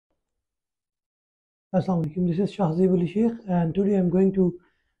Assalamu alaikum. This is Shahzeeb Sheikh, and today I'm going to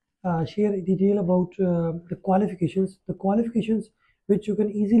share a detail about the qualifications. The qualifications which you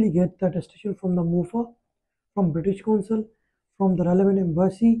can easily get the attestation from the MOFA, from British Council, from the relevant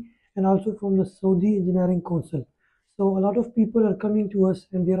embassy, and also from the Saudi Engineering Council. So a lot of people are coming to us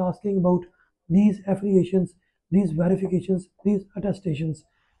and they're asking about these affiliations, these verifications, these attestations.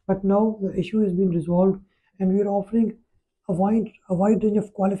 But now the issue has been resolved, and we are offering a wide range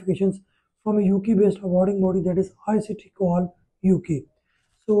of qualifications from a UK-based awarding body, that is ICTQual UK.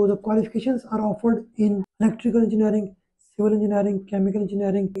 So the qualifications are offered in electrical engineering, civil engineering, chemical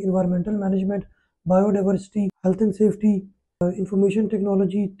engineering, environmental management, biodiversity, health and safety, information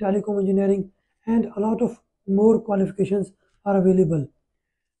technology, telecom engineering, and a lot of more qualifications are available.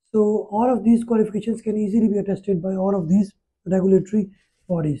 So all of these qualifications can easily be attested by all of these regulatory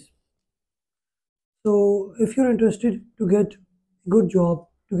bodies. So if you're interested to get a good job,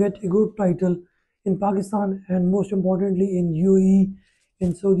 to get a good title in Pakistan, and most importantly in UAE,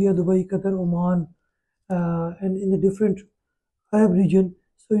 in Saudi, Dubai, Qatar, Oman, and in the different Arab region,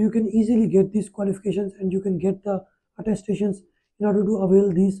 so you can easily get these qualifications and you can get the attestations in order to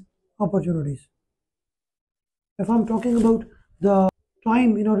avail these opportunities. If I'm talking about the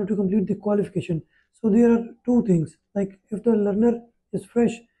time in order to complete the qualification, so there are two things. Like if the learner is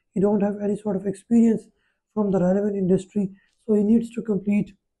fresh, he don't have any sort of experience from the relevant industry, so he needs to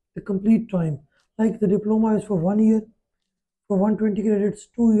complete the complete time. Like the diploma is for 1 year for 120 credits,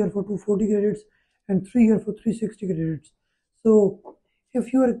 2 year for 240 credits, and 3 year for 360 credits. So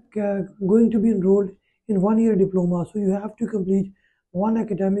if you are going to be enrolled in 1 year diploma, so you have to complete one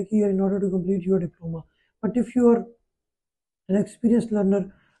academic year in order to complete your diploma. But if you are an experienced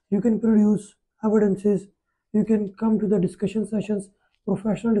learner, you can produce evidences, you can come to the discussion sessions,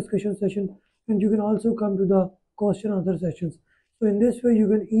 professional discussion session, and you can also come to the question answer sessions. So in this way, you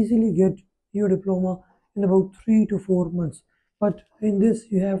can easily get your diploma in about 3 to 4 months. But in this,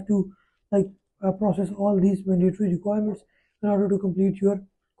 you have to like process all these mandatory requirements in order to complete your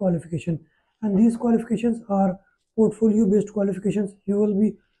qualification. And these qualifications are portfolio based qualifications. You will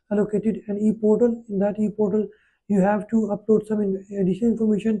be allocated an e-portal. In that e-portal, you have to upload some additional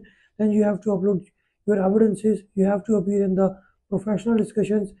information, then you have to upload your evidences, you have to appear in the professional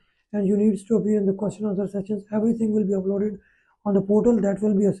discussions, and you need to appear in the question answer sessions. Everything will be uploaded on the portal that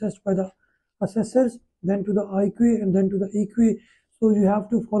will be assessed by the assessors, then to the IQA, and then to the EQA. So you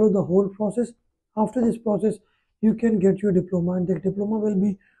have to follow the whole process. After this process, you can get your diploma, and the diploma will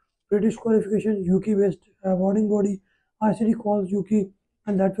be British qualification, UK based awarding body, ICTQual UK,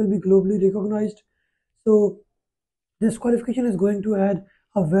 and that will be globally recognized. So this qualification is going to add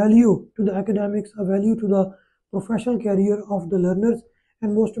a value to the academics, a value to the professional career of the learners,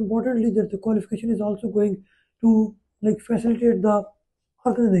 and most importantly, that the qualification is also going to like facilitate the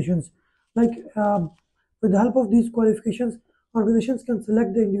organizations. Like with the help of these qualifications, organizations can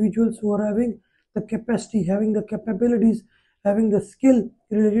select the individuals who are having the capacity, having the capabilities, having the skill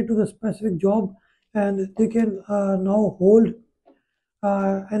related to the specific job, and they can now hold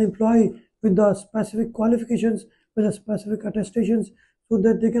an employee with the specific qualifications, with the specific attestations, so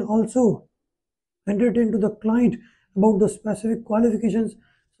that they can also entertain to the client about the specific qualifications.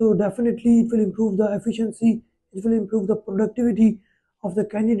 So definitely it will improve the efficiency, it will improve the productivity of the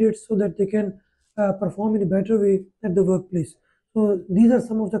candidates so that they can perform in a better way at the workplace. So these are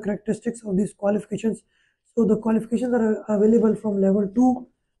some of the characteristics of these qualifications. So the qualifications are available from level 2 to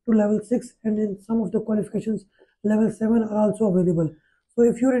level 6, and in some of the qualifications level 7 are also available. So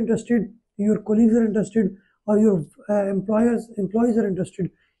if you're interested, your colleagues are interested, or your employees are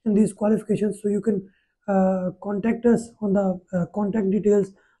interested in these qualifications, so you can contact us on the contact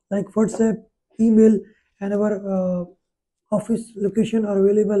details like WhatsApp, email, and our office location are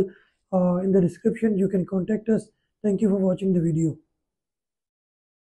available in the description. You can contact us. Thank you for watching the video.